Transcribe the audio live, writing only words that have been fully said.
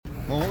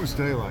Well, what was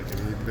today like? I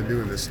mean, you've been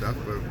doing this stuff,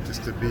 but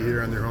just to be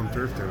here on your home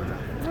turf doing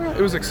it.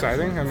 It was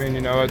exciting. I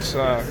mean, it's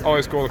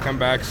always cool to come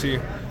back, see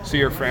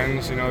your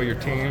friends, your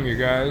team, your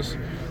guys.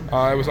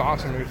 It was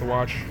awesome to get to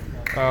watch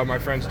my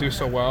friends do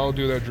so well,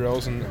 do their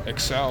drills, and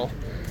excel.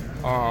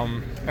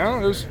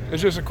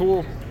 It's just a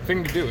cool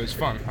thing to do. It's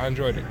fun. I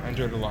enjoyed it. I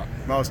enjoyed it a lot.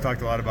 Miles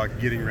talked a lot about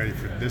getting ready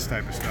for this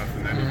type of stuff,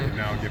 and then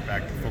now get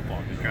back to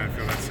football. You kind of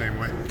feel that same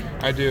way?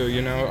 I do.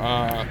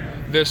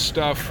 This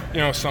stuff,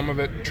 some of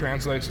it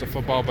translates to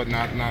football, but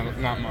not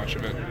much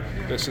of it.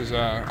 This is,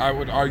 I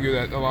would argue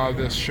that a lot of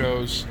this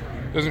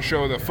doesn't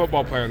show the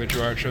football player that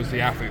you are, it shows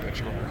the athlete that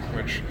you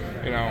are, which,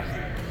 you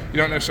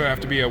don't necessarily have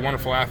to be a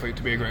wonderful athlete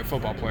to be a great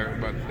football player,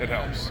 but it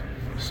helps.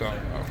 So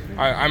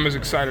I'm as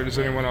excited as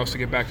anyone else to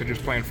get back to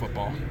just playing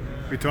football.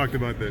 We talked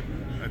about that,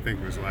 I think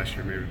it was last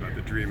year maybe, about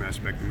the dream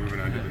aspect of moving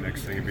on to the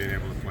next thing and being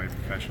able to play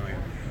professionally.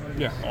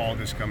 Yeah. All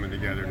this coming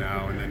together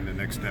now, and then the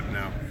next step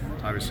now,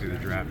 obviously the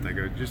draft. I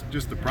go,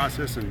 just the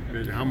process,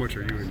 and how much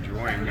are you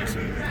enjoying this?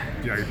 And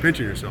you're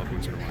pinching yourself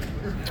once in a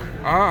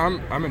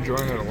while. I'm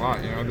enjoying it a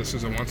lot. This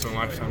is a once in a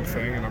lifetime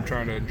thing, and I'm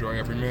trying to enjoy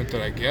every minute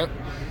that I get.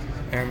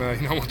 And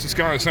once it's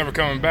gone, it's never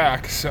coming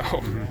back. So,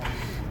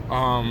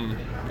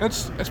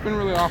 it's been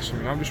really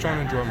awesome. I'm just trying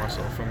to enjoy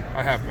myself, and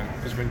I have been.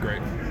 It's been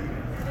great.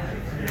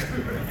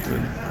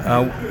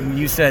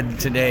 You said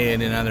today in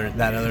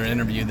that other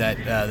interview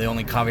that the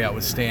only caveat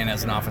was staying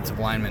as an offensive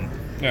lineman.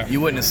 Yeah. You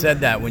wouldn't have said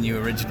that when you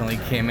originally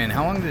came in.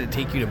 How long did it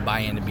take you to buy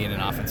into being an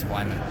offensive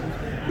lineman?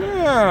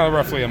 Yeah,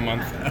 roughly a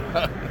month.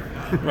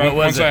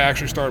 Once it? I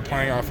actually started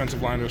playing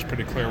offensive line, it was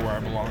pretty clear where I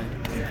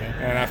belonged. Okay.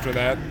 And after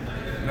that,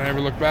 I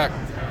never looked back.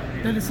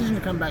 The decision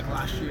to come back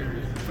last year,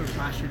 from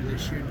last year to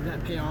this year, did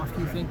that pay off,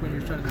 do you think, when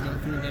you're starting to go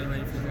through and getting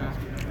ready for the draft?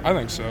 I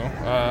think so.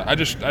 I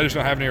just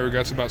don't have any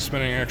regrets about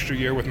spending an extra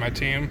year with my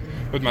team,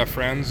 with my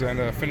friends,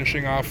 and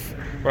finishing off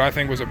what I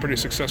think was a pretty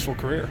successful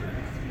career.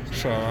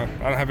 So I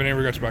don't have any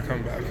regrets about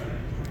coming back.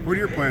 What are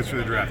your plans for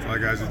the draft? A lot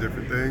of guys do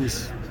different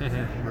things.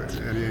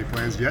 Any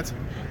plans yet?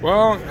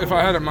 Well, if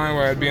I had it my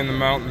way, I'd be in the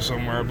mountains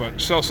somewhere,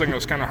 but cell signal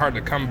is kind of hard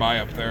to come by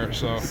up there,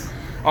 so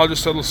I'll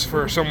just settle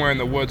for somewhere in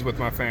the woods with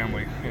my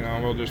family.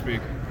 We'll just be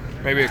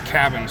maybe a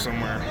cabin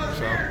somewhere.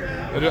 So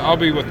I'll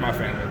be with my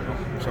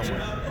family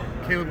somewhere.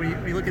 Caleb,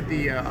 when you look at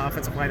the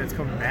offensive line that's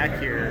coming back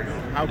here,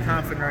 how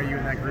confident are you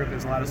in that group?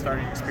 There's a lot of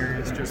starting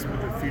experience just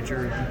with the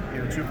future,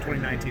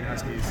 2019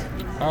 Huskies.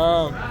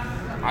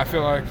 I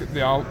feel like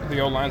the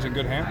O-line's in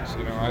good hands.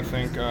 I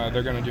think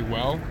they're going to do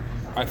well.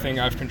 I think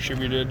I've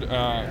contributed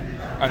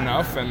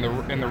enough and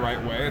in the right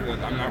way that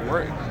I'm not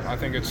worried. I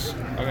think there's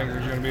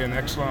going to be an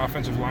excellent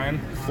offensive line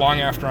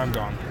long after I'm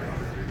gone.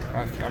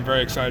 I'm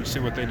very excited to see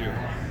what they do.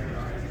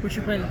 What's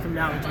your plan from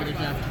now until the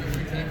draft?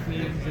 Camp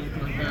meetings,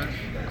 anything like that?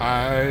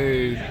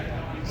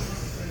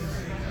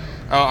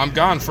 I'm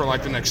gone for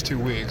like the next 2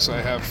 weeks.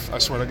 I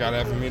swear to God, I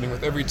have a meeting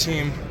with every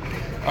team,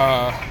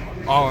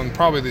 all in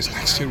probably these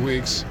next 2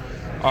 weeks,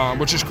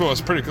 which is cool.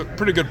 It's a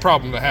pretty good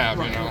problem to have,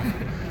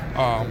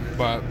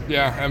 But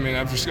yeah, I mean,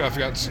 I've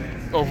got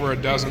over a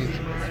dozen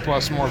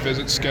plus more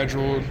visits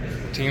scheduled.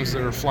 Teams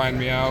that are flying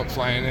me out,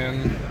 flying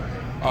in.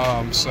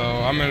 So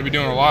I'm going to be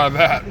doing a lot of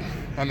that,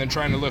 and then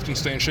trying to lift and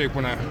stay in shape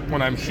when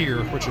I'm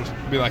here, which will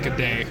be like a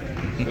day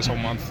this whole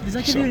month. Does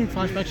that give you any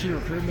flashbacks to your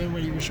recruitment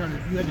when you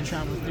had to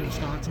travel to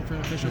Wisconsin for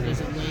an official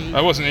visit late? I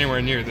wasn't anywhere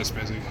near this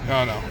busy.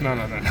 No.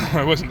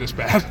 I wasn't this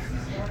bad.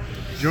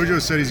 JoJo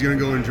said he's going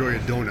to go enjoy a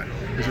donut.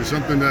 Is there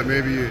something that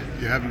maybe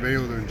you haven't been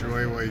able to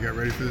enjoy while you got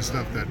ready for this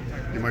stuff that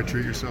you might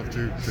treat yourself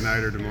to tonight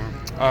or tomorrow?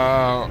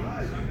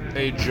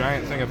 A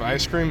giant thing of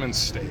ice cream and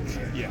steak.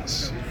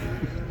 Yes,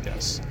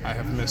 I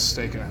have missed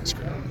steak and ice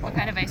cream. What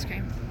kind of ice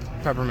cream?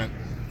 Peppermint.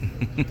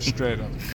 Straight up.